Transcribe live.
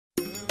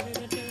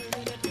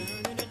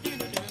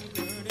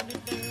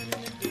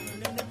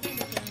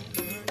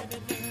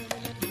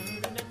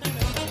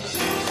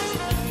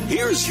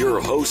here's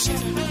your host,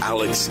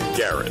 Alex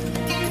Garrett.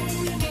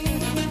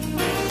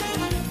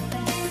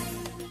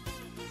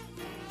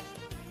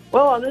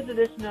 Well, on this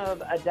edition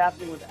of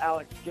Adapting with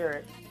Alex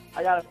Garrett,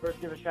 I got to first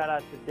give a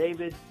shout-out to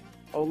David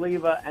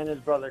Oliva and his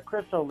brother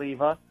Chris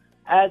Oliva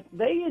as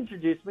they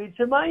introduced me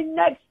to my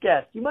next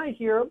guest. You might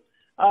hear him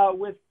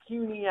with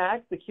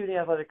CUNYAC, the CUNY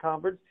Athletic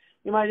Conference.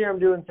 You might hear him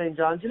doing St.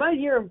 John's. You might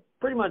hear him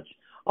pretty much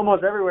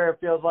almost everywhere, it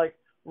feels like.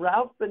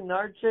 Ralph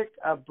Bednarczyk,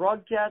 a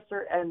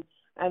broadcaster and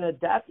an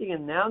adapting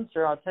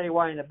announcer. I'll tell you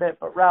why in a bit.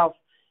 But, Ralph,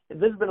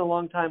 this has been a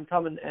long time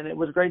coming, and it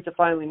was great to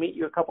finally meet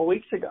you a couple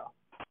weeks ago.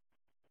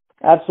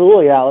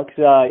 Absolutely, Alex.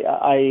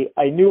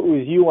 I knew it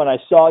was you when I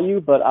saw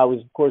you, but I was,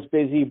 of course,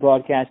 busy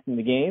broadcasting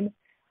the game.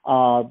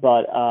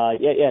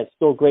 It's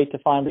still great to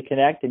finally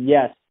connect. And,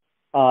 yes,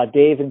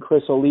 Dave and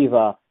Chris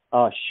Oliva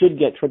should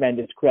get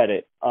tremendous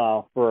credit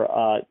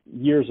for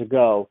years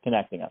ago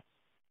connecting us.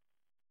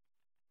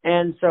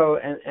 And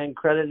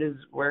credit is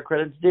where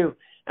credit's due.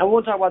 And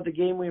we'll talk about the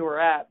game we were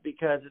at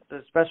because it's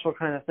a special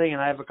kind of thing,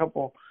 and I have a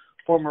couple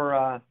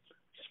former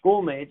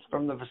schoolmates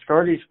from the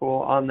Viscardi School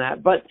on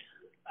that. But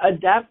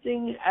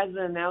adapting as an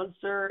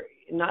announcer,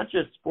 not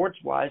just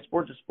sports-wise,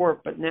 sport to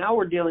sport, but now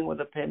we're dealing with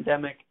a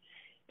pandemic.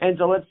 And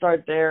so let's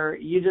start there.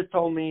 You just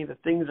told me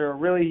that things are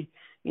really,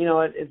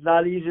 it's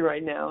not easy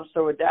right now.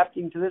 So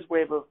adapting to this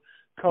wave of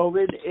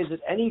COVID, is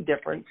it any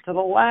different to the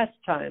last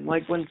time,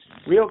 like when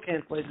real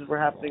cancellations were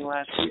happening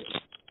last year?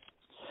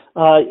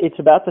 It's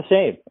about the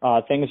same.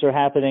 Things are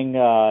happening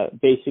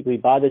basically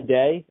by the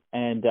day,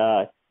 and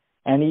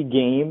any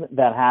game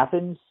that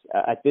happens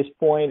at this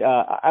point,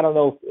 I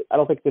don't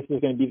think this is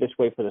going to be this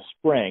way for the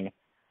spring.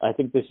 I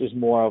think this is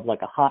more of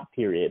like a hot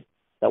period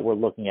that we're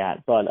looking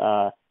at. But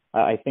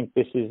I think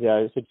this is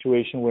a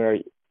situation where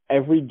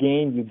every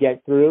game you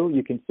get through,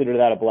 you consider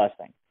that a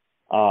blessing,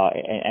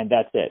 and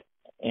that's it.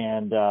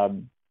 And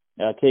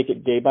take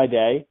it day by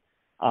day.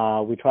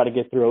 We try to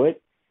get through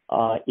it.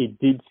 It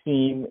did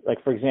seem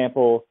like, for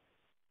example,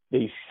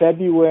 the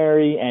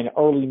February and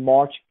early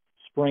March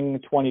spring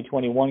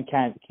 2021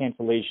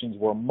 cancellations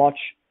were much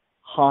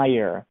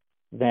higher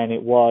than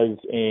it was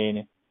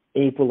in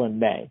April and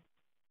May.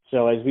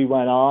 So as we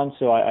went on,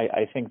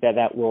 I think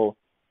that will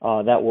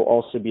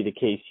also be the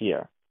case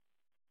here.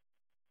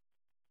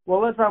 Well,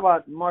 let's talk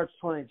about March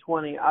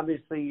 2020.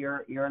 Obviously,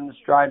 you're in the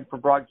stride for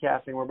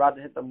broadcasting. We're about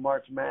to hit the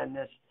March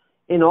Madness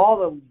in all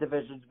the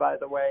divisions, by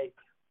the way.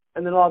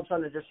 And then all of a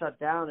sudden it just shut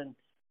down. And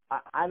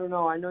I don't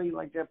know. I know you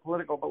like to get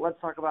political, but let's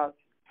talk about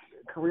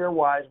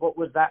career-wise. What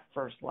was that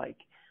first like?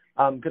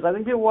 Because I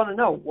think people want to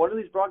know, what are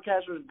these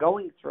broadcasters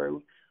going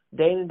through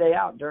day in and day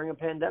out during a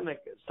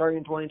pandemic starting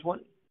in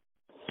 2020?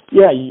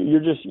 Yeah,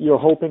 you're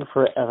hoping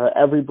for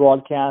every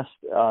broadcast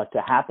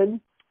to happen,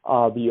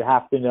 but you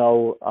have to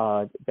know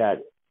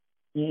that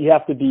you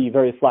have to be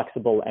very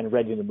flexible and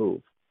ready to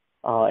move.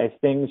 As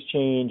things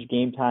change,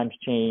 game times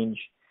change,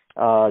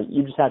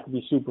 you just have to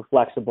be super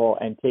flexible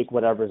and take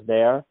whatever's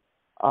there.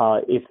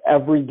 If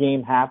every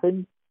game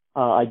happened,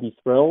 I'd be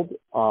thrilled.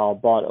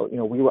 But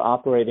we were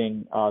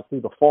operating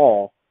through the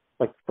fall.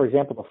 Like, for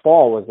example, the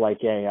fall was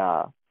like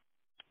a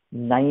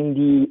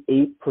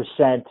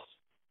 98%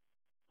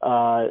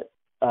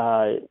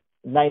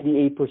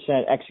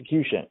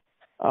 execution,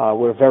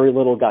 where very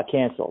little got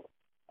canceled.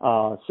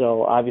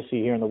 So obviously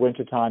here in the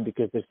wintertime,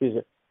 because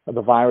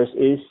the virus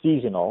is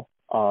seasonal,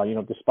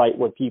 despite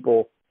what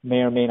people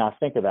may or may not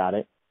think about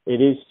it, it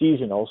is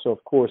seasonal. So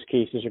of course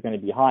cases are going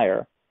to be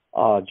higher,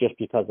 just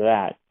because of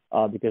that,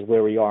 because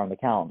where we are on the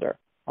calendar.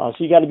 So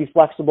you got to be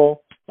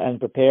flexible and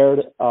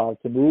prepared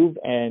to move,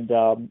 and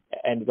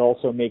it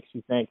also makes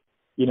you think,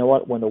 you know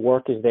what, when the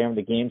work is there and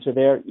the games are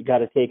there, you got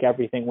to take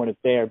everything when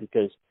it's there,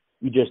 because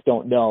you just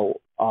don't know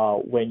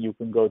when you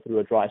can go through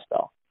a dry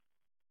spell.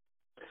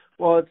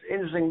 Well, it's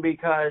interesting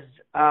because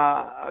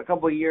a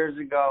couple of years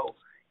ago,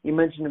 you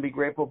mentioned to be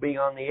grateful being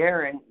on the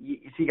air, and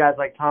you see guys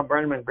like Tom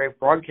Brenneman, great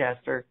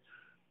broadcaster,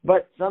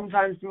 but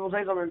sometimes people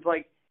say something, it's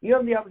like, you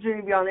have the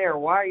opportunity to be on air.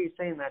 Why are you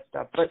saying that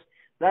stuff? But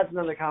that's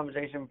another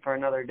conversation for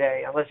another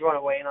day, unless you want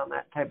to weigh in on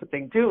that type of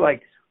thing too.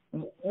 Like,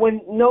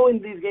 when knowing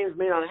these games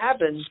may not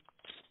happen,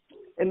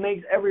 it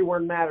makes every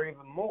word matter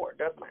even more,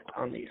 doesn't it,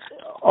 on the air?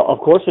 Of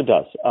course it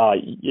does.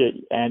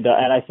 And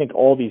I think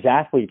all these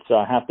athletes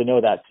have to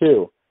know that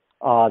too.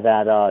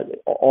 That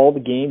all the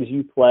games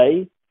you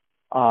play,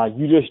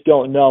 you just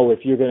don't know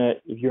if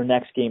your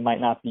next game might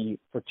not be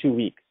for 2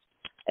 weeks.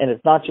 And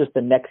it's not just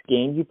the next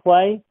game you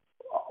play,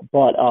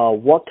 but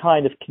what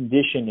kind of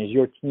condition is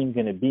your team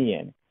going to be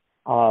in?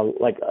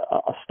 Like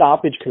a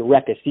stoppage could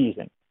wreck a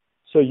season.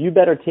 So you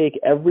better take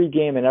every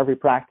game and every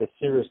practice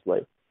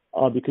seriously,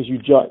 because you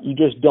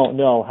just don't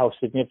know how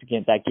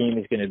significant that game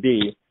is going to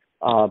be,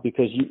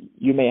 because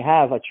you may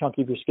have a chunk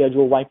of your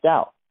schedule wiped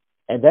out.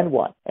 And then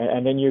what?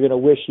 And then you're going to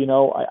wish,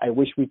 I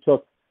wish we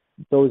took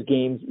those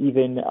games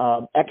even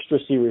extra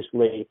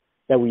seriously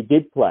that we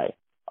did play,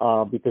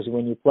 because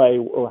when you play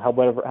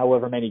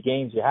however many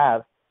games you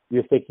have,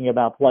 you're thinking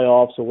about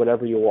playoffs or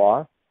whatever you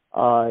are,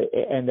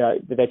 and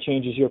that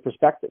changes your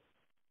perspective.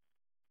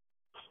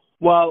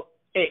 Well,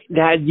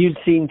 Had you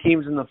seen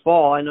teams in the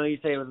fall? I know you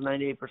say it was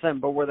 98%,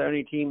 but were there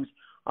any teams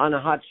on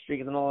a hot streak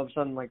and then all of a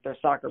sudden, like their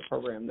soccer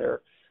program,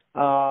 their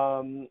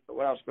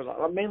what else goes on?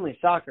 Well, mainly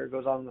soccer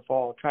goes on in the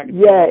fall. Track and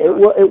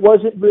field. It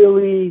wasn't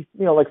really,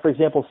 like for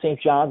example, St.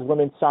 John's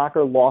women's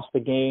soccer lost the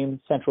game.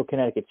 Central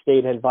Connecticut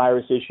State had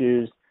virus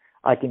issues.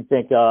 I can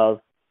think of,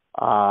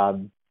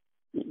 there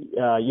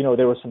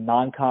were some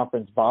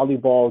non-conference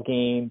volleyball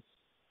games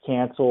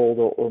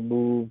canceled or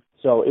moved.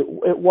 So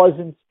it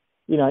wasn't.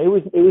 It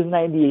was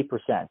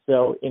 98%.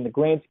 So in the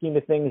grand scheme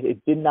of things,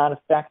 it did not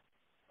affect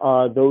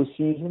those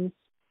seasons.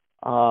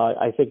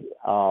 I think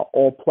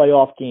all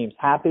playoff games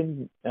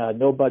happened.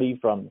 Nobody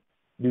from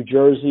New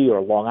Jersey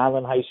or Long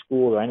Island High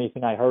School or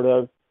anything I heard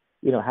of,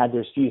 had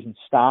their season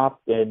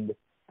stopped and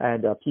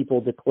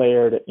people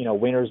declared,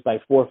 winners by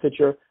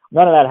forfeiture.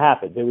 None of that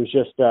happened. It was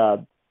just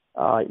the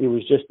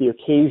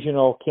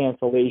occasional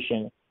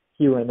cancellation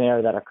here and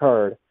there that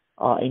occurred,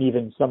 and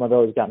even some of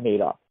those got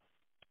made up.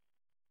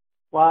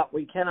 Well,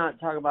 we cannot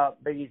talk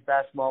about Big East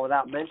basketball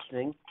without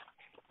mentioning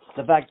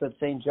the fact that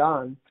St.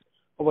 John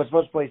was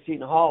supposed to play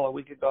Seton Hall a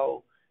week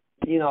ago,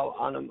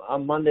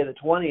 on Monday the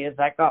 20th.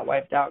 That got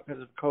wiped out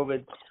because of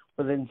COVID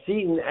within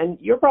Seton. And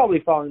you're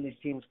probably following these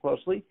teams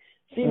closely.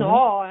 Seton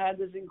Hall had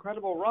this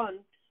incredible run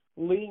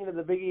leading to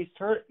the Big East,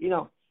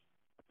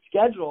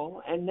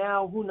 schedule, and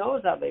now who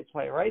knows how they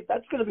play, right?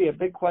 That's going to be a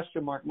big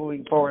question mark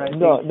moving forward. I think.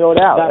 No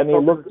doubt.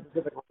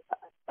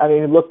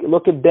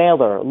 Look at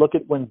Baylor. Look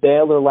at when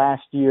Baylor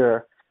last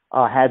year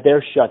had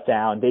their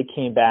shutdown. They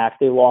came back.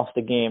 They lost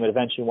the game and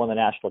eventually won the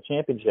national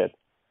championship.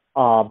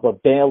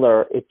 But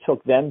Baylor, it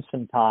took them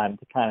some time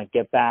to kind of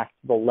get back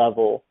to the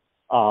level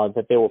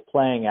that they were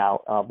playing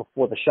out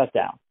before the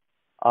shutdown.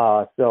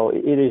 So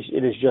it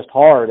is just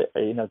hard,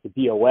 to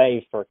be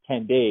away for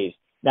 10 days.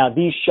 Now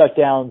these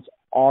shutdowns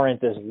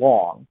aren't as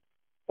long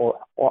or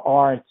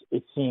aren't,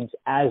 it seems,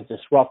 as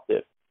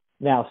disruptive.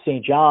 Now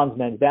St. John's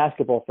men's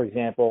basketball, for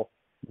example,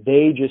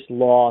 they just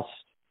lost.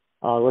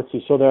 Let's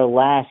see. So their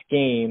last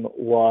game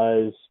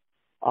was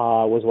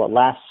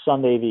last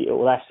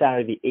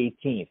Saturday the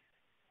 18th,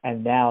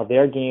 and now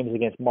their games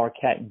against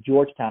Marquette and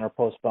Georgetown are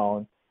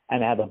postponed,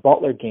 and they have a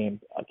Butler game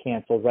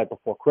canceled right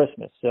before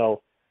Christmas.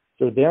 So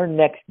their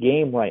next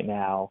game right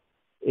now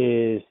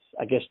is,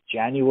 I guess,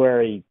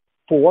 January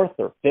 4th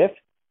or 5th.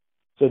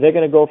 So they're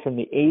going to go from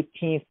the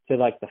 18th to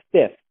like the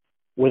 5th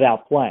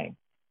without playing.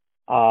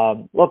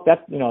 Look,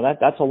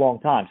 that's a long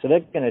time. So they're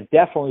going to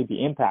definitely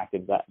be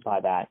impacted by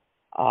that.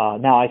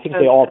 Now, I think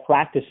they are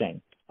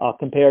practicing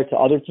compared to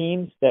other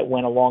teams that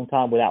went a long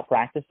time without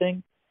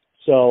practicing.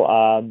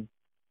 So,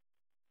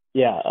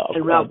 yeah.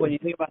 And Ralph, when you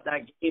think about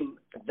that game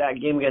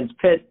against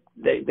Pitt,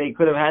 they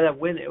could have had a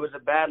win. It was a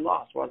bad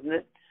loss, wasn't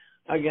it?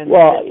 Against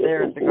Pitt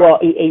there at the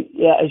Garden.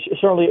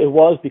 Certainly it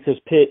was, because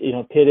Pitt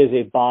is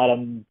a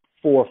bottom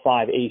 4 or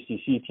 5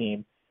 ACC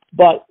team,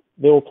 but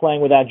they were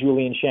playing without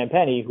Julian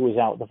Champagny, who was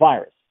out with the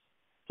virus.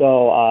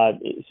 So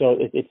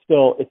it's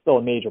still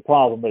a major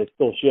problem, but it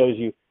still shows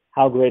you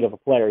how great of a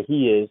player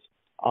he is,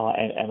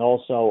 and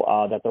also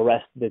that the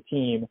rest of the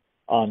team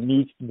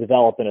needs to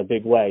develop in a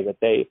big way. That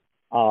they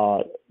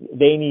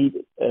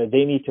need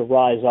to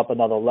rise up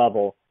another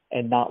level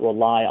and not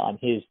rely on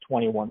his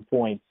 21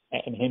 points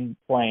and him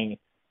playing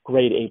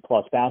grade A+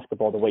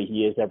 basketball the way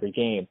he is every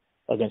game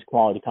against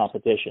quality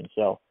competition.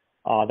 So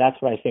that's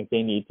what I think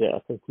they need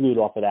to conclude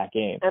off of that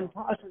game. And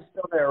Posh is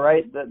still there,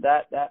 right?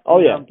 Oh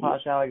yeah,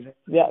 Posh Alexander.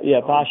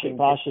 Yeah. Posh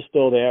is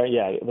still there.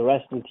 Yeah, the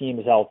rest of the team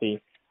is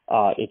healthy.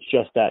 It's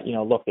just that,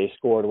 look, they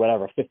scored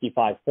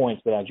 55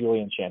 points without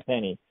Julian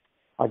Champagny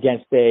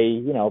against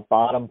a,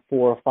 bottom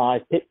 4 or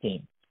 5 Pitt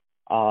team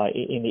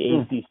in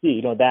the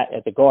ACC. That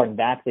at the Garden,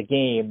 that's a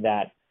game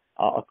that,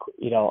 a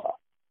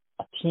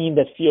team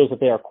that feels that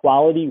they are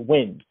quality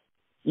wins,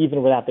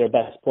 even without their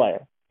best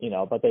player,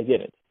 but they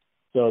didn't.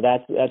 So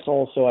that's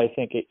also, I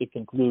think, it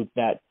concludes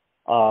that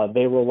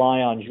they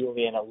rely on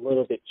Julian a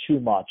little bit too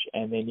much,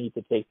 and they need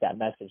to take that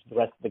message. The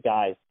rest of the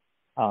guys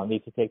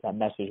need to take that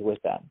message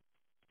with them.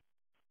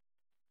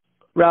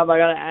 Rob, I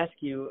got to ask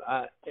you,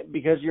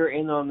 because you're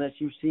in on this,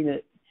 you've seen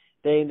it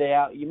day in, day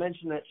out. You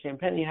mentioned that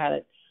Champagny had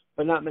it,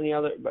 but I don't think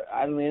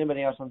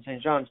anybody else on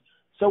St. John's.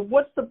 So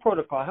what's the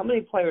protocol? How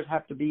many players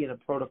have to be in a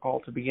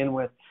protocol to begin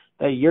with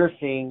that you're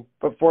seeing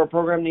before a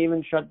program to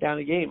even shut down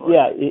a game?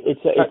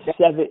 It's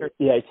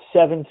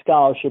 7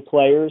 scholarship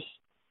players,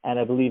 and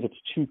I believe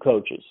it's 2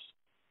 coaches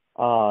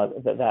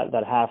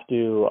that have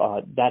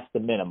to. That's the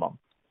minimum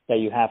that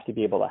you have to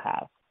be able to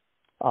have.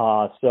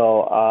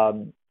 So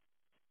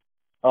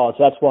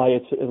that's why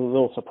it's a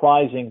little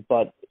surprising,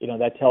 but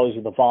that tells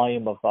you the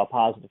volume of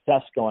positive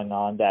tests going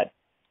on, that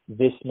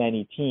this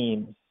many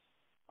teams.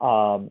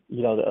 The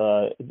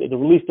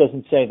release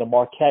doesn't say the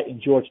Marquette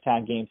and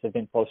Georgetown games have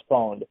been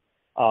postponed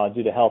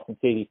due to health and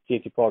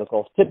safety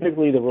protocols.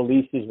 Typically, the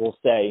releases will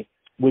say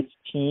which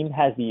team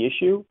has the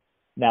issue.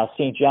 Now,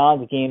 St.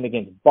 John's game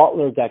against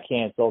Butler got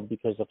canceled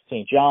because of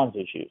St. John's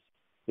issues,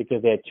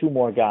 because they had 2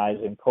 more guys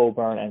in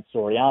Coburn and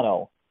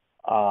Soriano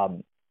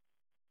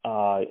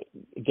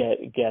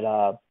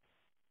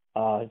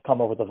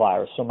come up with the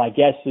virus. So my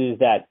guess is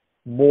that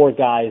more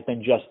guys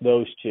than just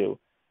those two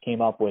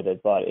came up with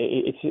it. But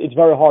it's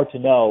very hard to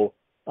know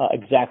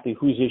exactly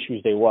whose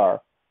issues they were.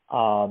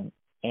 But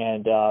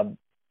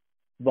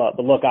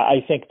look,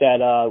 I think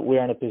that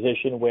we're in a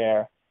position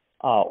where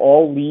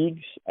all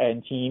leagues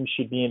and teams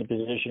should be in a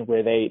position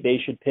where they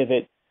should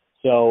pivot.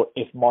 So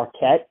if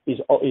Marquette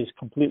is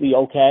completely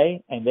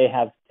okay and they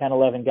have 10,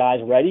 11 guys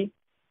ready,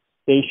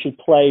 they should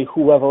play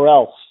whoever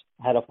else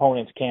had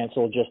opponents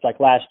canceled just like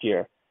last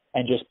year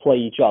and just play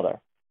each other.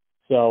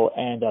 So,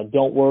 and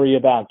don't worry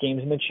about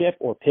gamesmanship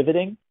or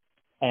pivoting.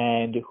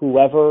 And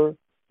whoever's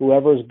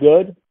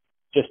good,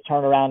 just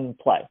turn around and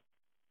play.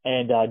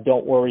 And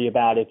don't worry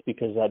about it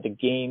because the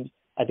games,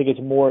 I think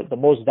the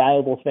most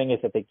valuable thing is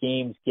that the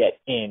games get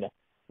in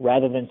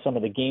rather than some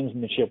of the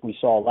gamesmanship we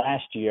saw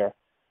last year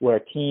where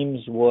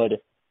teams would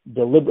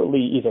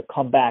deliberately either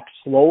come back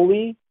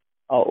slowly,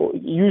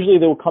 usually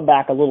they would come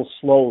back a little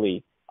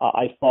slowly.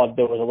 I thought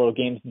there was a little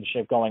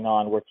gamesmanship going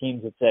on where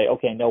teams would say,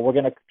 okay, no, we're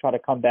going to try to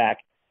come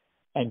back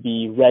and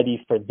be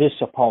ready for this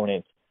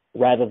opponent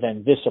rather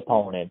than this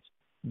opponent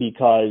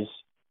because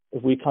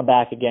if we come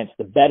back against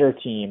the better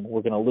team,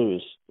 we're going to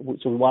lose.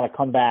 So we want to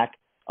come back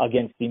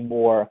against the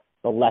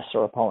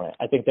lesser opponent.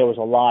 I think there was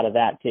a lot of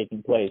that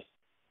taking place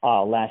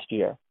last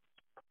year.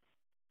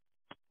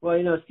 Well,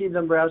 Steve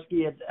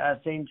Dombrowski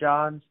at St.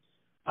 John's,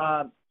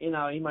 he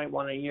might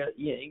want to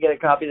get a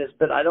copy of this,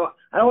 but I don't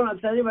want to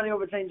upset anybody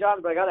over at St.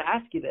 John's, but I got to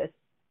ask you this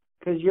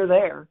because you're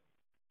there.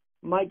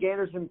 Mike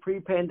Anderson,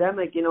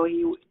 pre-pandemic, it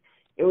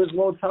was a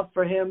little tough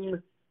for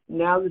him.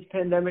 Now this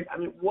pandemic, I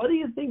mean, what do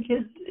you think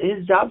his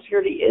job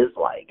security is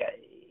like? I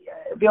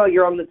feel like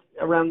you're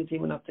around the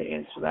team enough to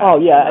answer that. Oh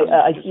yeah,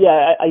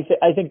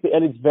 I think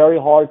that it's very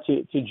hard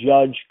to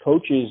judge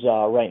coaches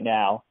right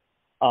now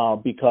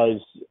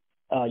because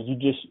you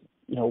just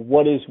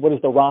what is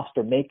the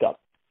roster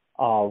makeup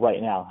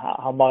right now?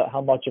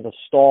 How much of a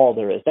stall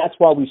there is? That's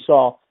why we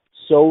saw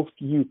so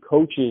few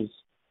coaches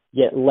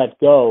get let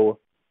go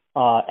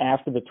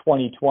after the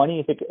 2020.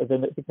 I think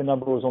the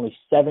number was only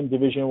 7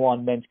 Division I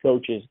men's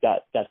coaches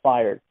got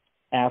fired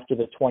after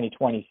the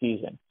 2020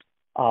 season.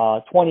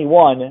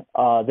 21,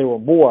 there were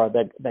more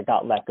that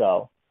got let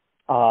go.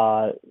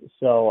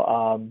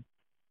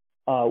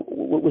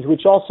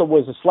 Which also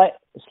was a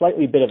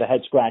slightly bit of a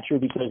head scratcher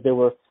because there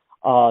were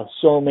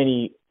so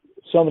many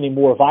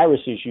more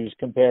virus issues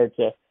compared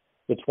to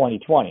the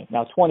 2020.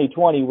 Now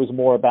 2020 was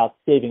more about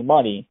saving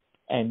money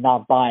and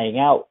not buying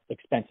out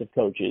expensive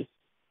coaches.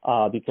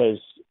 Because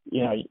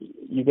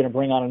you're going to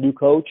bring on a new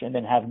coach and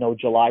then have no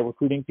July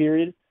recruiting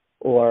period,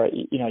 or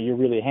you're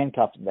really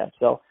handcuffing them.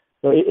 So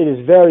it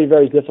is very,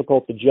 very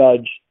difficult to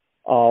judge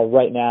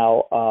right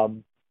now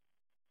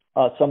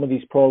some of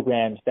these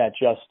programs that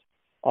just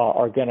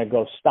are going to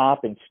go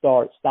stop and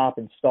start.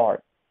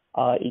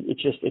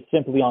 It's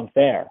simply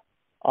unfair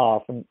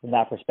from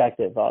that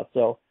perspective. And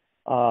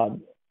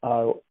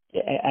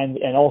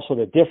also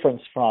the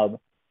difference from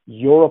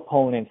your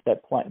opponents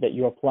that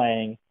you're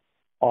playing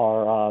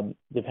are,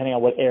 depending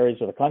on what areas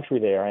of the country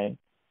they are in,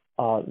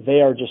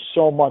 they are just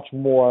so much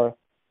more,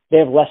 they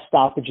have less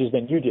stoppages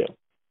than you do.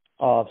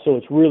 So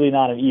it's really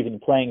not an even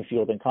playing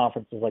field in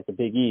conferences like the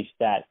Big East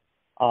that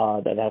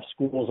have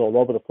schools all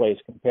over the place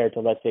compared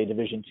to, let's say,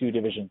 Division II,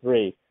 Division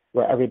III,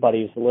 where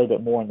everybody's a little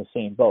bit more in the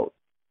same boat.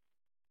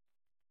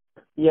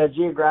 Yeah,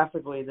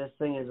 geographically, this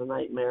thing is a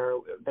nightmare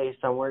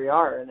based on where you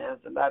are, and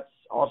that's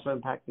also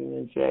impacting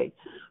the NCAA.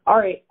 All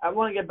right, I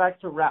want to get back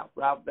to Ralph.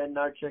 Ralph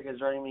Bednarczyk is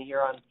joining me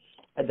here on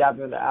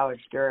Adapting with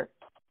Alex Garrett.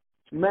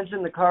 You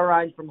mentioned the car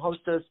ride from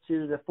Hostos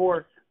to the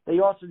Fort. They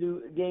also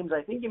do games.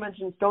 I think you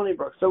mentioned Stony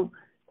Brook. So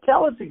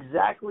tell us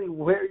exactly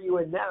where you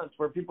announce,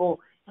 where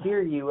people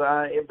hear you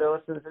if they're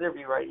listening to this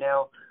interview right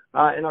now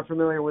and are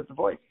familiar with the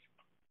voice.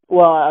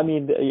 Well, I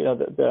mean,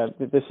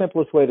 the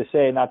simplest way to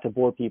say it, not to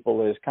bore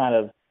people, is kind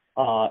of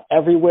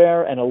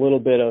everywhere and a little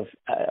bit of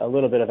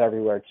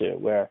everywhere too.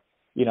 Where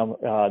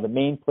the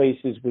main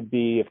places would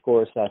be, of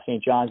course,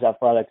 St. John's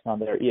Athletics on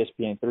their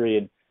ESPN3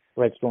 and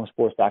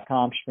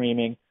RedStormSports.com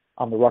streaming.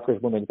 I'm the Rutgers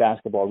Women's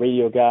basketball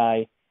radio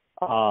guy.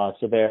 So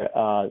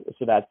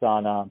that's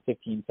on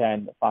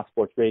 1510 Fox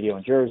Sports Radio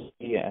in Jersey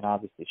and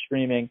obviously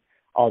streaming.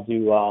 I'll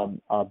do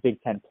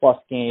Big Ten Plus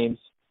games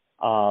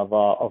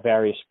of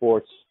various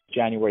sports.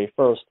 January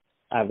 1st,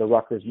 I have the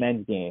Rutgers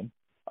men's game,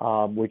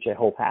 which I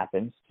hope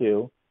happens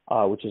too,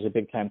 which is a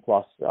Big Ten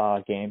Plus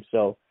game.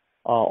 So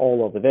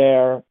all over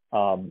there.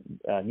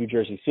 New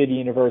Jersey City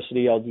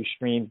University, I'll do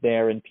streams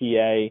there in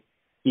PA.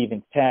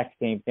 Stevens Tech,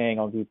 same thing.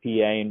 I'll do PA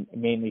and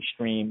mainly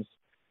streams.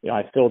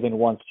 I filled in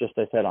once, just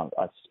as I said,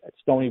 at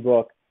Stony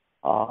Brook.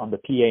 I'm the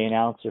PA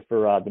announcer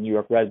for the New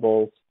York Red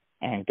Bulls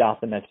and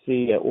Gotham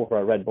FC over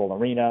at Red Bull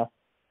Arena.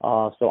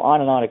 So on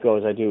and on it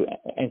goes. I do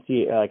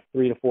NCAA,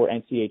 3 to 4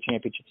 NCAA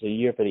championships a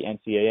year for the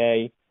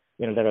NCAA,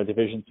 that are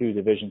Division II,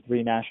 Division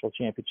III national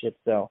championships.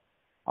 So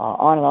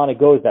on and on it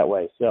goes that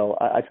way. So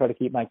I try to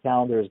keep my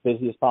calendar as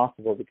busy as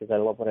possible because I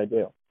love what I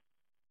do.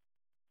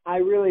 I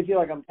really feel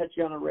like I'm catching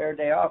you on a rare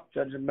day off,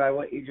 judging by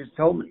what you just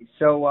told me.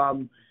 So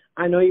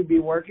I know you'd be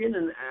working,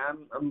 and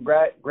I'm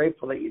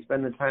grateful that you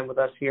spend the time with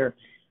us here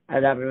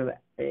I'd have it,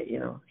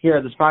 here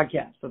at this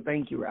podcast. So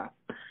thank you, Ralph,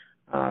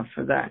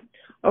 for that.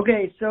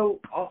 Okay, so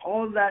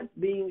all of that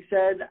being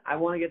said, I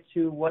want to get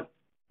to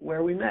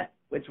where we met,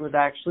 which was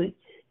actually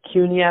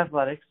CUNY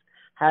Athletics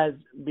has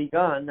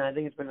begun. I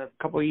think it's been a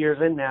couple of years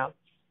in now.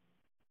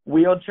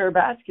 Wheelchair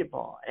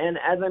basketball. And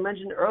as I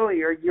mentioned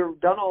earlier,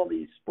 you've done all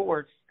these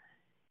sports.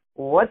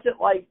 What's it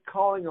like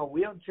calling a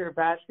wheelchair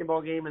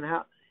basketball game, and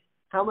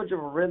how much of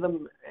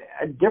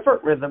a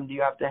different rhythm do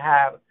you have to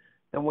have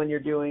than when you're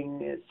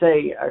doing,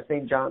 say, a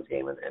St. John's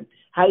game, and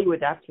how do you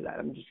adapt to that?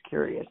 I'm just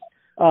curious.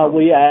 I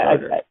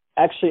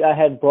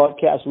had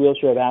broadcast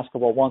wheelchair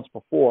basketball once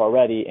before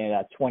already in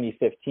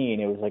 2015.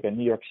 It was like a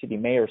New York City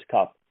Mayor's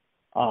Cup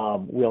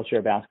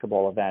wheelchair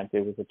basketball event.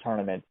 It was a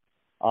tournament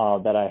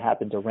that I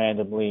happened to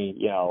randomly,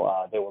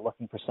 they were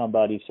looking for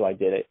somebody, so I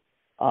did it.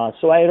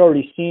 So I had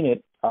already seen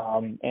it,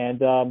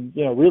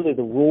 really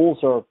the rules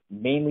are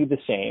mainly the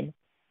same.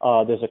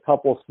 There's a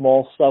couple of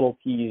small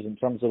subtleties in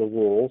terms of the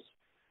rules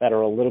that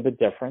are a little bit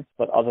different,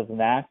 but other than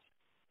that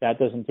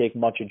doesn't take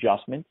much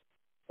adjustment.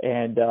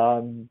 And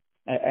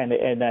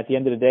at the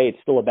end of the day,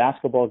 it's still a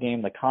basketball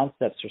game. The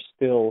concepts are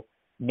still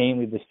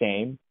mainly the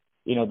same.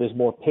 There's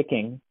more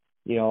picking,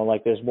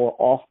 there's more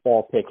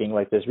off-ball picking.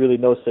 Like there's really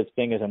no such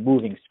thing as a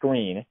moving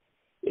screen.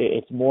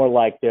 It's more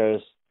like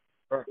there's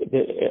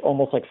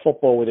almost like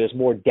football where there's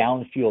more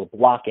downfield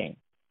blocking,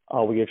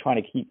 where you're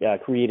trying to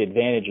create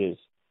advantages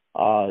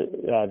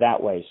that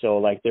way. So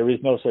like there is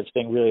no such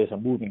thing really as a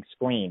moving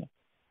screen.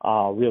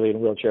 Really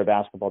in wheelchair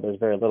basketball, there's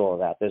very little of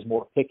that. There's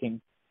more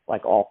picking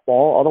like off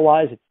ball.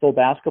 Otherwise, it's still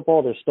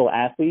basketball. There's still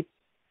athletes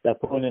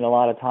that put in a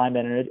lot of time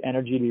and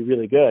energy to be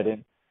really good.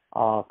 And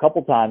a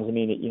couple times,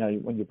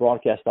 when you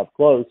broadcast up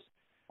close,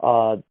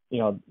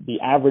 the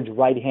average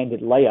right-handed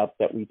layup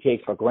that we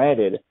take for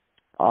granted,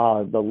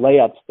 the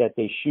layups that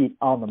they shoot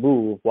on the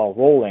move while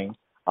rolling,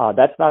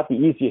 that's not the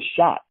easiest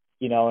shot.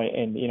 You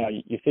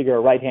figure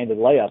a right-handed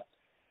layup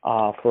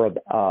for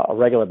a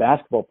regular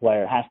basketball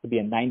player has to be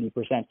a 90%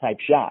 type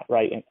shot,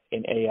 right?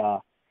 In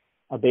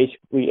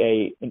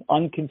basically an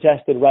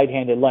uncontested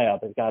right-handed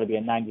layup has got to be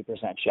a 90%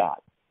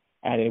 shot.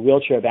 And in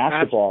wheelchair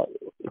basketball,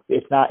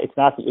 it's not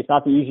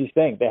the easiest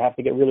thing. They have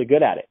to get really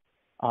good at it.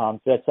 So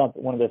that's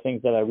one of the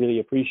things that I really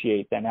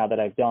appreciate that now that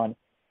I've done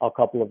a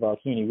couple of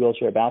CUNY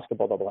wheelchair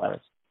basketball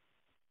doubleheaders.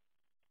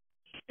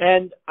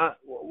 And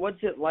what's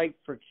it like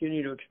for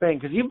CUNY to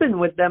expand? Because you've been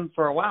with them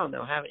for a while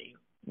now, haven't you?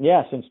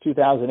 Yeah, since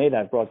 2008,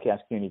 I've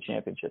broadcast CUNY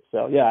championships.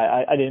 So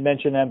yeah, I didn't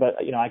mention them, but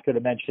I could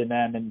have mentioned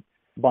them and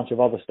a bunch of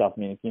other stuff.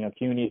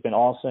 CUNY's been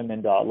awesome,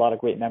 and a lot of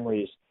great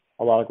memories,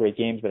 a lot of great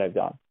games that I've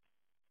done.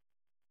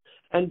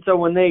 And so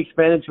when they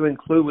expanded to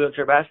include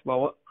wheelchair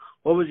basketball,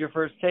 what was your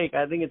first take?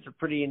 I think it's a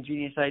pretty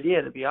ingenious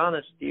idea, to be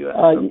honest with you.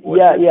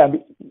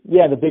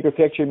 Yeah. The bigger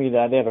picture,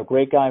 they have a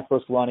great guy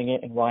first running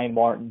it, and Ryan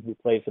Martin, who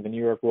played for the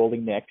New York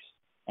Rolling Knicks,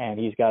 and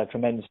he's got a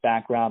tremendous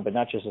background, but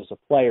not just as a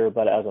player,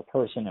 but as a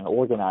person and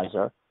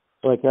organizer.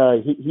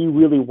 He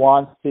really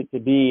wants it to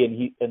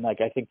be, and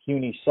I think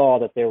CUNY saw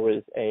that there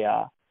was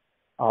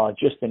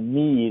just a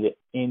need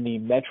in the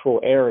metro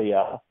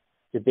area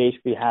to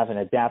basically have an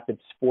adapted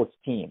sports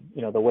team.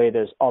 The way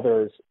there's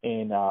others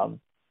in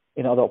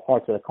other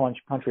parts of the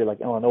country,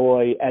 like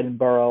Illinois,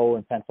 Edinburgh,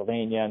 and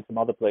Pennsylvania, and some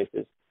other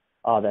places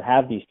that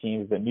have these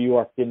teams, but New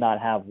York did not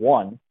have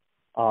one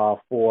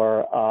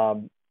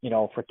for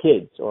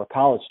kids or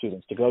college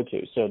students to go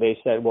to. So they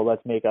said, well,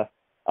 let's make a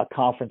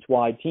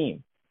conference-wide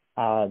team.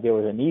 There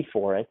was a need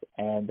for it,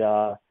 and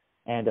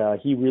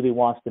he really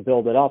wants to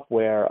build it up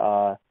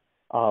where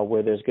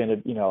there's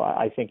going to,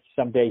 I think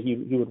someday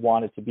he would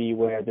want it to be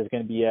where there's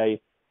going to be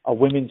a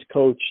women's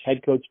coach,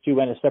 head coach too,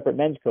 and a separate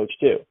men's coach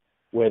too,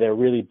 where they're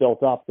really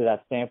built up to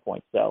that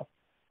standpoint. So,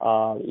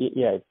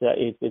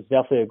 it's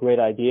definitely a great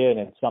idea, and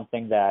it's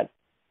something that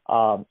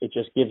it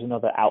just gives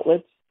another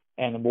outlet,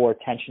 and the more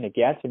attention it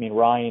gets.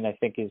 Ryan, I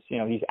think, is,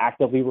 he's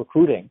actively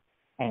recruiting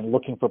and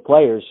looking for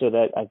players, so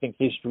that I think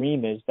his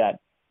dream is that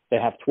they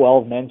have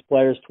 12 men's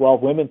players,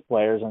 12 women's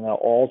players, and they're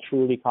all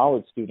truly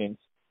college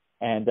students,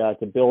 and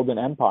to build an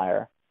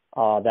empire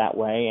that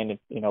way, and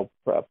it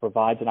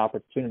provides an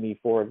opportunity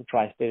for the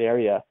tri-state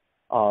area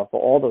for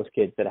all those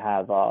kids that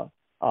have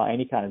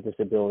any kind of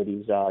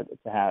disabilities to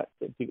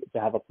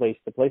have a place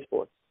to play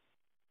sports.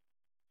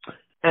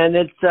 And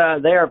it's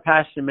they are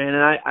passionate, man.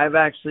 And I've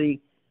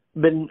actually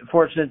been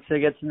fortunate to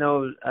get to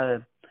know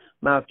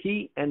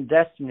Malkeet and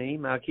Destiny.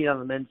 Malkeet on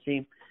the men's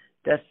team,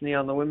 Destiny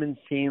on the women's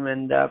team,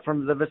 and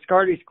from the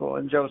Viscardi School,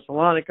 and Joe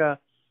Salonica.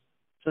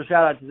 So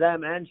shout out to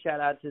them, and shout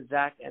out to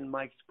Zach and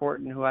Mike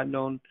Sporton, who I've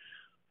known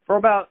for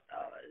about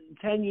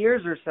 10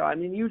 years or so.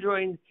 You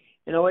joined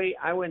in 2008.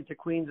 I went to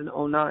Queens in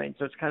 2009,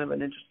 so it's kind of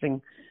an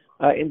interesting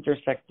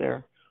intersect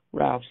there,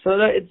 Ralph. So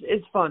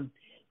it's fun.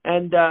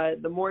 And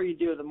the more you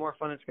do, the more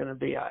fun it's going to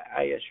be.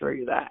 I assure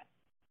you that.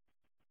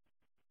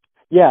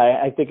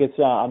 Yeah, I think it's.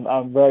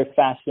 I'm very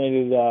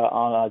fascinated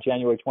on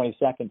January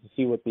 22nd to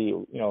see what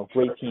the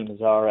great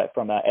teams are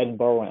from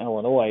Edinburgh and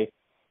Illinois,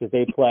 because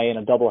they play in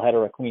a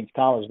doubleheader at Queens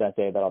College that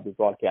day that I'll be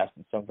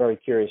broadcasting. So I'm very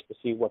curious to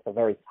see what the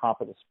very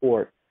top of the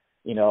sport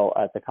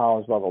at the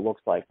college level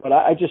looks like. But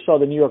I just saw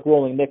the New York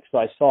Rolling Knicks, so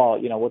I saw,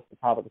 what the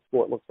top of the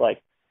sport looks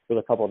like with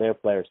a couple of their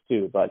players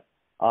too. But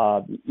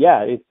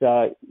it's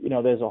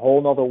there's a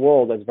whole other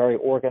world that's very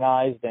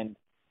organized and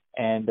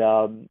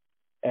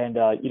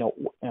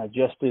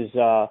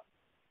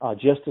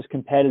just as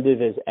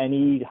competitive as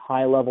any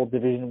high level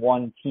Division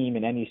I team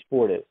in any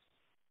sport is.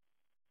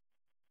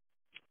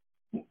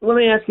 Let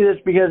me ask you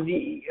this, because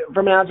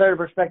from an outsider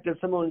perspective,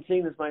 someone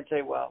seeing this might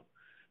say, well,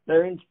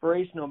 they're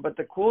inspirational, but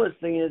the coolest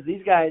thing is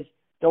these guys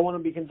don't want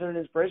to be considered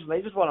inspirational.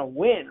 They just want to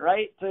win,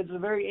 right? So it's a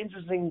very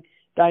interesting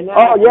dynamic.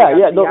 Oh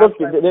yeah. No, look,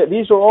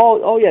 these are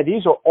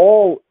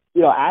all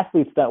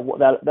athletes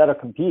that are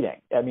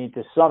competing. I mean,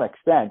 to some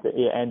extent,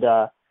 and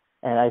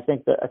I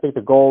think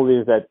the goal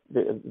is that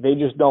they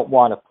just don't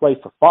want to play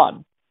for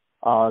fun.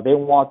 They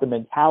want the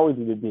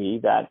mentality to be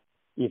that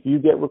if you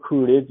get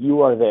recruited,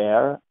 you are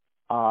there,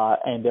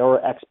 and there are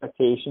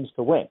expectations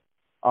to win.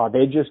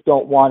 They just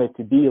don't want it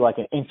to be like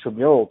an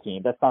intramural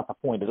team. That's not the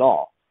point at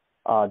all.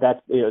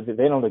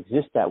 They don't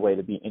exist that way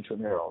to be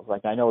intramurals.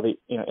 Like I know the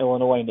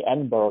Illinois and the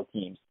Edinburgh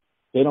teams,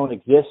 they don't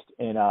exist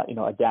in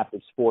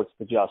adaptive sports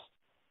to just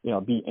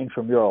be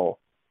intramural.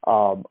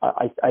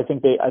 I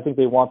think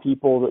they want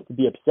people to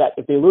be upset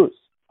if they lose.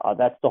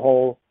 That's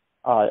the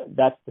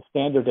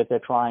standard that they're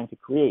trying to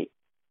create.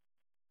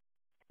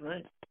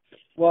 Right.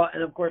 Well,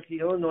 and of course the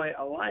Illinois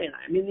Illini.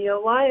 I mean, the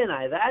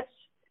Illini,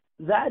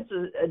 that's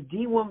a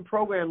D1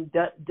 program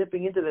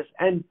dipping into this.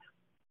 And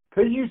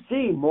could you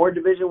see more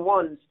Division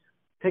I's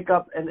pick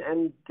up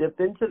and dip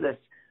into this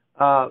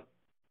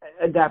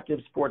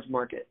adaptive sports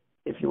market,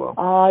 if you will?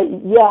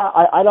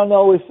 I don't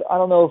know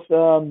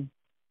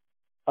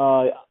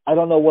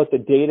what the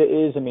data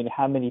is. I mean,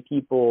 how many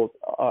people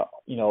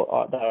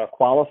that are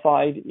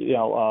qualified,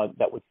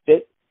 that would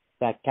fit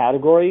that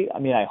category. I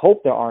mean, I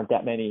hope there aren't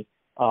that many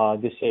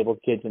disabled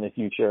kids in the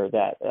future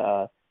that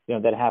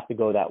that have to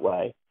go that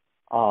way.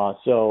 But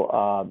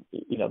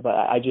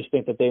I just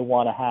think that they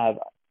want to have,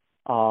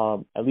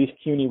 at least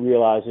CUNY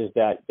realizes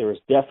that there is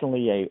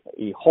definitely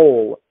a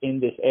hole in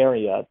this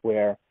area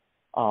where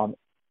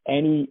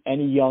any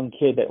young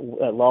kid that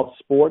loves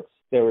sports,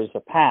 there is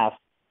a path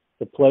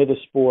to play the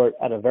sport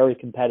at a very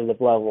competitive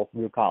level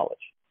through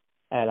college.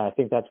 And I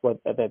think that's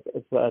what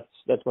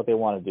they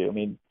want to do. I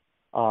mean,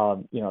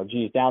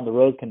 down the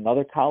road, can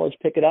another college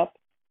pick it up?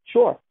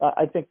 Sure.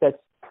 I think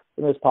that's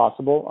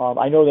possible.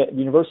 I know that the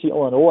University of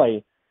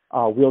Illinois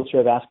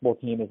wheelchair basketball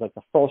team is like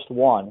the first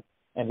one,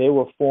 and they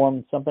were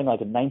formed something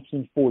like in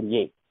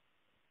 1948.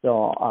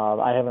 So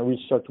I haven't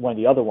researched when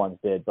the other ones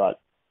did, but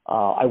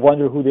I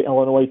wonder who the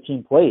Illinois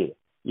team played,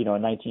 in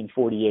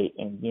 1948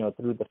 and,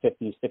 through the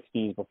 50s,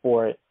 60s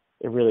before it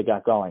really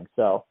got going.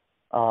 So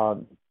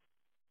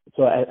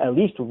at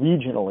least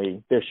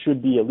regionally, there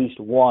should be at least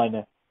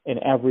one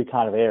in every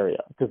kind of area,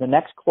 because the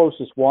next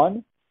closest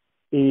one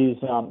is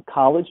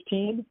college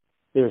team.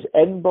 There's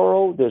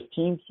Edinburgh, there's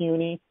Team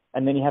CUNY,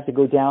 and then you have to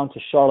go down to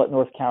Charlotte,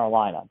 North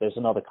Carolina. There's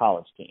another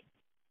college team.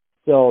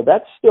 So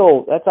that's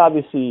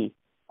obviously,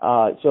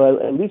 so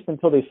at least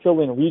until they fill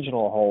in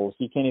regional holes,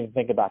 you can't even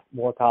think about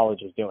more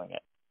colleges doing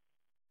it.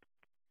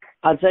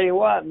 I'll tell you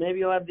what, maybe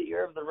you'll have the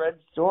ear of the Red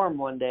Storm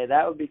one day.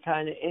 That would be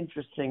kind of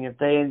interesting if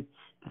they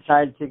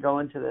decided to go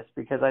into this,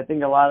 because I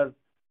think I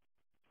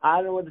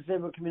don't know what the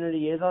disabled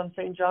community is on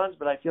St. John's,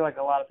 but I feel like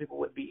a lot of people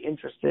would be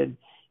interested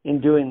in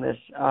doing this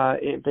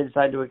if they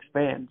decide to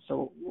expand.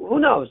 So who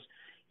knows?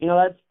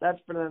 That's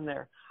for them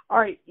there. All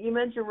right, you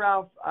mentioned,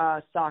 Ralph,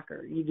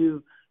 soccer. You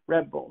do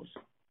Red Bulls.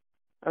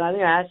 And I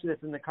think I asked you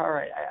this in the car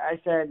ride. I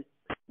said,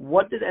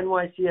 what did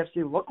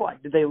NYCFC look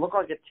like? Did they look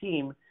like a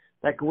team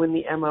that could win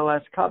the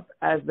MLS Cup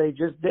as they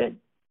just did?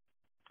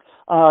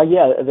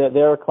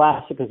 They're a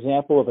classic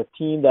example of a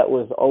team that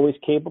was always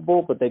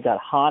capable, but they got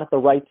hot at the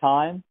right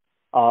time.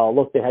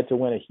 They had to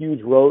win a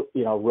huge road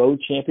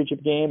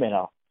championship game in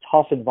a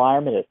tough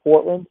environment at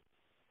Portland.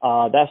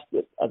 That's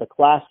the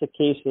classic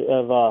case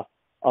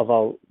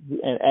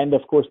and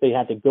of course they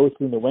had to go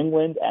through New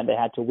England, and they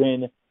had to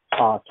win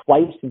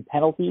twice in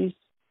penalties,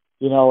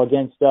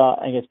 against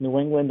New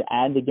England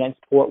and against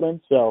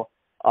Portland. So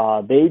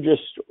they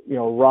just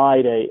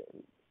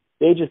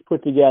they just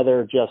put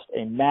together just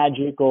a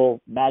magic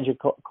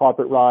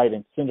carpet ride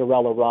and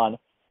Cinderella run.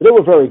 They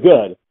were very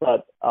good,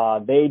 but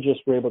they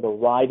just were able to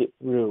ride it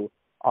through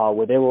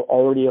where they were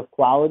already of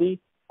quality,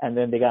 and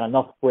then they got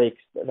enough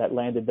breaks that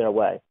landed their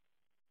way.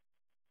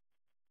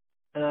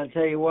 And I'll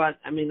tell you what,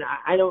 I mean,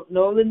 I don't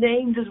know the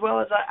names as well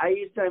as I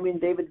used to. I mean,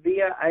 David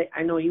Villa,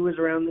 I know he was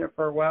around there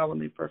for a while when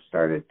they first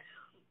started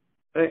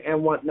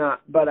and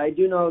whatnot. But I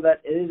do know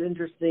that it is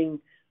interesting.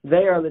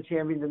 They are the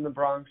champions in the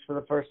Bronx for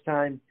the first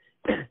time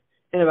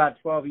in about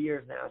 12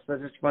 years now. So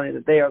it's just funny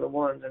that they are the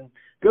ones. And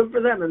good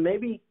for them. And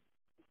maybe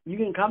you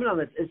can comment on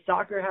this. Is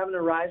soccer having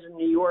a rise in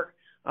New York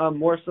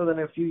more so than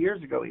a few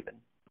years ago even?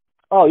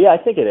 Oh, yeah, I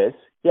think it is.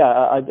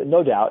 Yeah,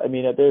 no doubt. I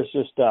mean, there's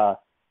just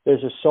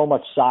so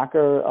much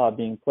soccer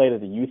being played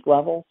at the youth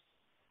level.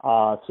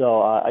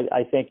 So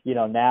I think,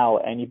 now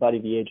anybody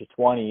the age of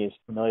 20 is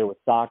familiar with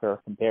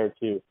soccer compared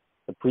to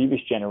the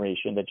previous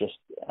generation that just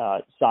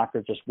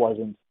soccer just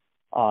wasn't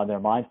their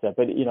mindset.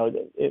 But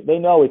they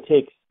know it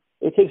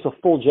takes a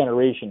full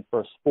generation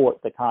for a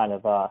sport to kind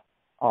of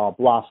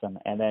blossom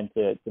and then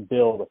to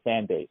build a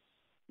fan base.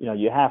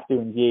 You have to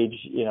engage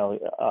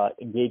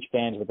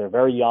fans when they're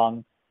very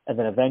young, and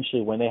then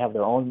eventually when they have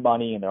their own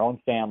money and their own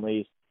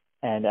families,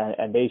 and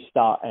they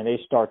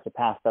start to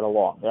pass that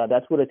along.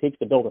 That's what it takes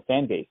to build a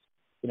fan base.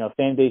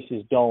 Fan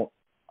bases don't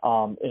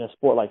in a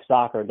sport like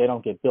soccer, they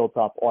don't get built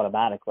up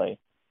automatically.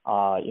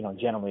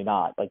 Generally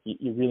not. Like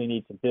you really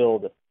need to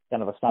build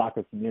kind of a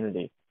soccer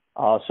community.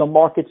 Some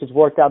markets it's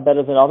worked out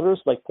better than others,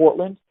 like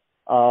Portland,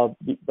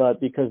 but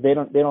because they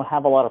don't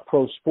have a lot of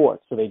pro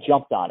sports, so they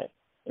jumped on it.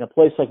 In a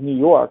place like New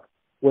York,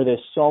 where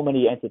there's so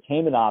many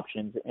entertainment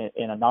options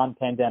in a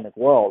non-pandemic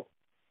world,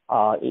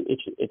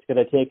 it's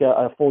going to take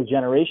a full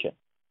generation.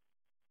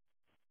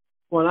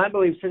 Well, and I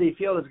believe Citi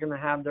Field is going to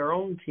have their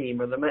own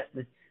team, or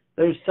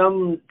there's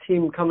some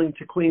team coming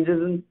to Queens,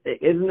 isn't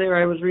there?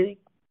 I was reading.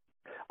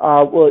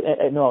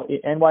 No,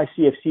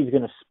 NYCFC is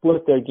going to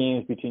split their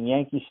games between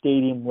Yankee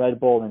Stadium, Red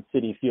Bull, and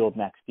Citi Field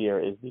next year.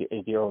 Is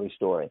the early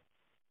story.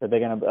 So they're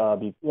going to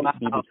be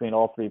between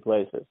all three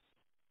places.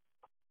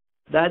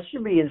 That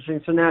should be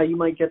interesting. So now you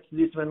might get to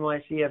do some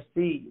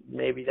NYCFC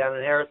maybe down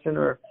in Harrison,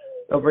 or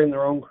they'll bring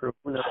their own crew.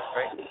 Who knows,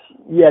 right?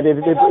 Yeah,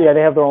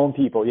 they have their own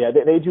people. Yeah,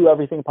 they do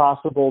everything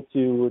possible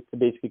to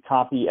basically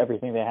copy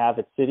everything they have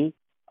at Citi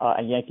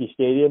and Yankee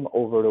Stadium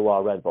over to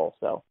Red Bull.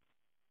 So.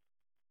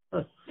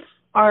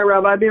 All right,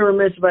 Rob, I'd be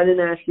remiss if I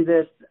didn't ask you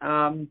this.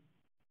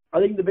 I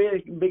think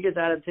the biggest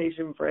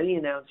adaptation for any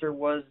announcer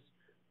was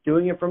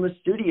doing it from a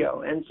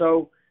studio. And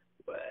so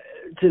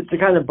to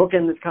kind of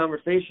bookend this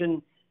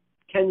conversation,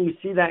 can you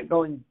see that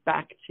going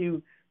back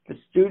to the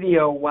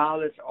studio while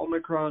this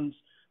Omicron's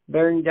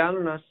bearing down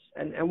on us?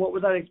 And what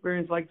was that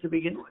experience like to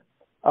begin with?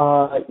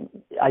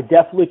 I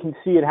definitely can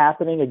see it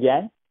happening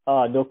again,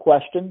 no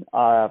question.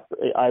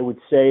 I would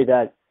say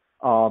that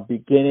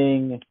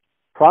beginning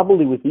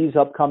probably with these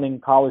upcoming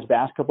college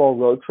basketball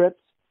road trips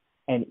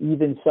and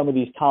even some of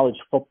these college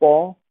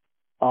football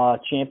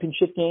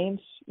championship games,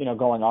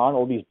 going on,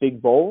 all these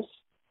big bowls,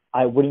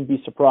 I wouldn't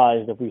be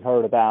surprised if we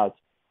heard about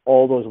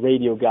all those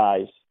radio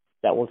guys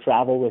that will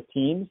travel with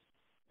teams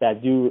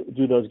that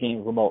do those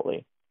games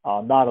remotely.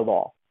 Not at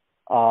all.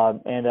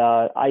 And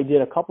I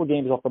did a couple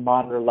games off the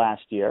monitor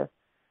last year,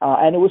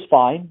 and it was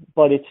fine,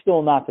 but it's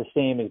still not the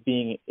same as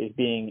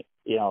being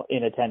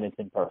in attendance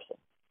in person.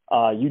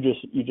 You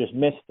just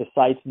miss the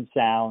sights and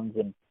sounds,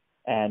 and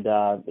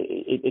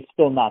it's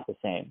still not the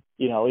same.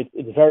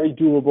 It's very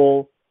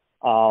doable,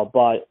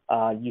 but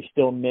you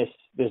still miss.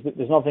 There's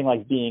nothing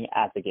like being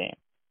at the game.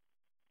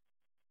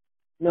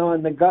 No,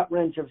 and the gut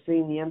wrench of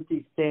seeing the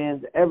empty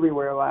stands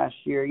everywhere last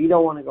year. You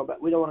don't want to go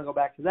back. We don't want to go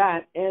back to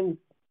that. And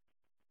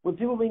with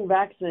people being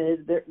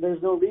vaccinated,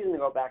 there's no reason to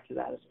go back to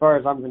that, as far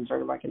as I'm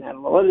concerned. If I can add a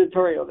little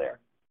editorial there.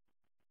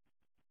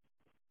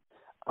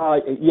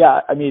 Yeah,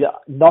 I mean,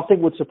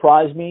 nothing would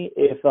surprise me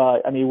if,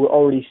 we're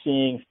already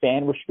seeing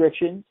fan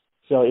restrictions,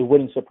 so it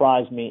wouldn't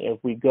surprise me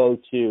if we go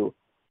to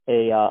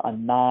a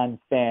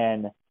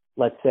non-fan,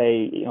 let's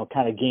say,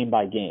 kind of game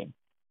by game,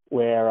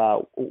 where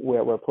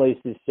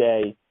places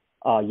say,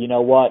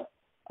 no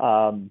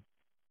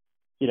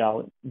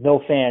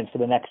fans for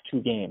the next two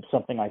games,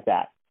 something like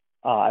that.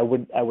 I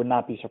would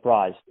not be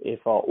surprised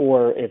if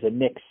the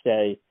Knicks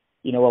say,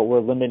 we're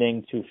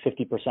limiting to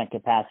 50%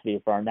 capacity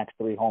for our next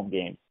three home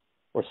games,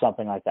 or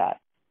something like that.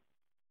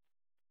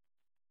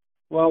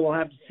 Well, we'll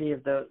have to see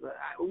if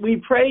we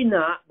pray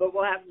not, but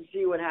we'll have to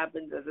see what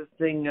happens as this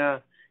thing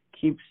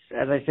keeps,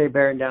 as I say,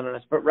 bearing down on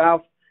us. But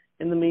Ralph,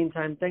 in the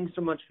meantime, thanks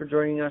so much for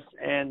joining us.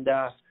 And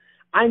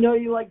I know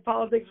you like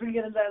politics. We can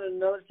get into that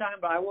another time,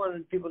 but I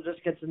wanted people to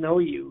just get to know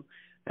you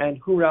and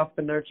who Ralph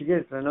Bednarczyk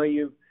is. I know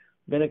you've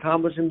been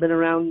accomplished and been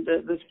around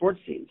the sports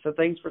scene. So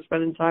thanks for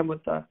spending time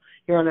with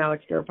here on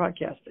Alex Garrett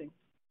Podcasting.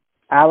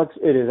 Alex,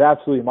 it is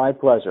absolutely my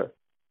pleasure.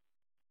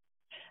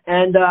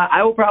 And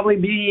I will probably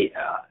be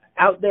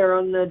out there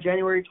on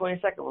January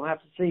 22nd. We'll have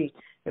to see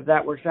if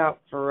that works out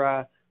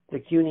for the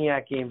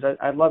CUNYAC games.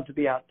 I'd love to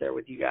be out there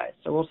with you guys.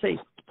 So we'll see.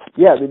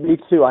 Yeah, me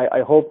too.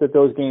 I hope that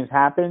those games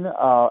happen.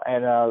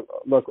 And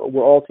look,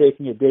 we're all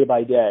taking it day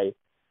by day.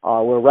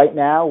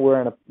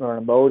 We're in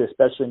a mode,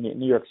 especially in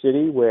New York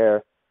City,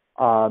 where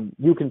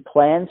you can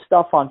plan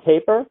stuff on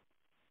paper,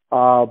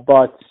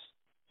 but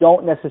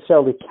don't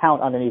necessarily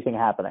count on anything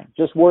happening.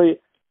 Just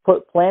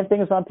plan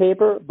things on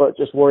paper, but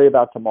just worry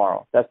about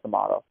tomorrow. That's the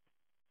motto.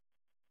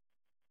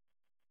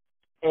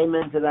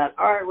 Amen to that.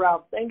 All right,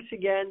 Ralph, thanks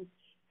again.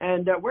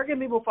 And where can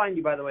people find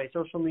you, by the way?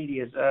 Social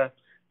medias.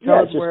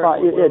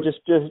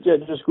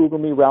 Just Google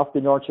me, Ralph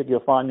Bednarczyk.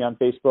 You'll find me on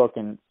Facebook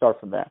and start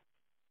from there.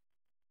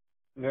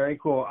 Very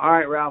cool. All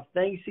right, Ralph,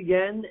 thanks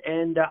again.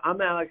 And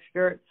I'm Alex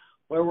Garrett,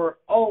 where we're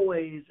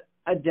always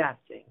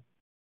adapting.